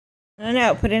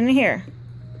No, put it in here.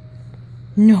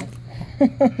 No.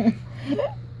 Because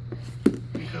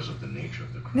of the nature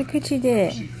of the crime, Look what you did.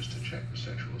 procedures to check for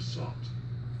sexual assault.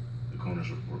 The coroner's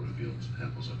report revealed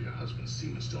samples of your husband's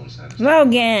semen still inside his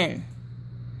Logan!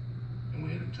 and we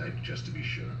had him typed just to be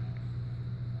sure.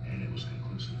 And it was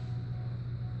conclusive.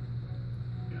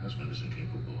 Your husband is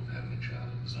incapable of having a child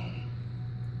of his own.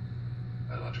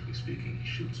 Biologically speaking, he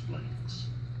shoots blanks.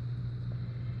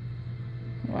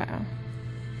 Wow.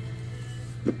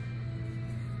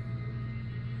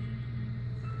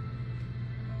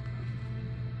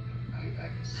 I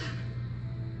can see.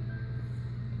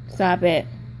 Stop it.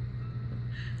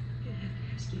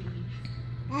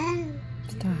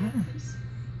 Stop.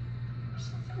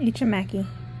 Eat your Mackie.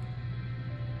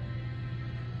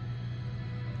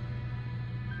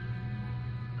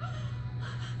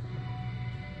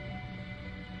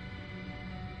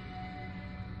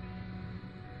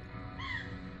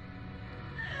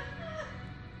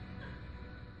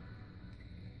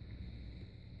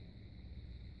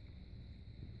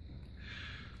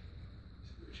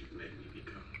 You made me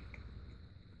become.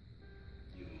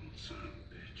 You old son of a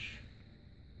bitch.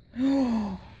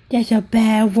 Oh, that's a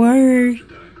bad word.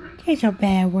 That's a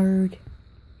bad word.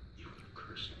 You have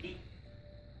cursed me.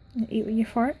 You eat with your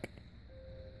fork?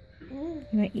 You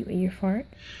want to eat with your fork?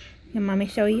 Your mommy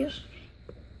show you?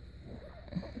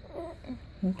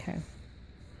 Okay.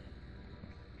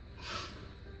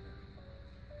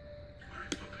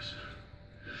 Alright, focus.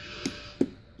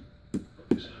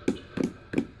 Focus out.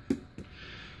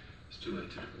 It's too late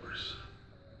to divorce.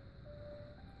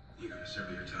 You gotta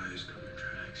sever your ties, cover your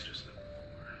tracks, just like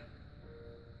before.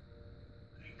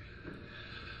 Think.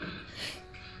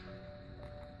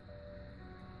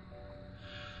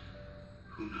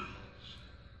 Who knows?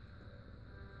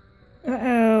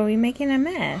 Uh-oh, you're making a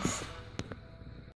mess.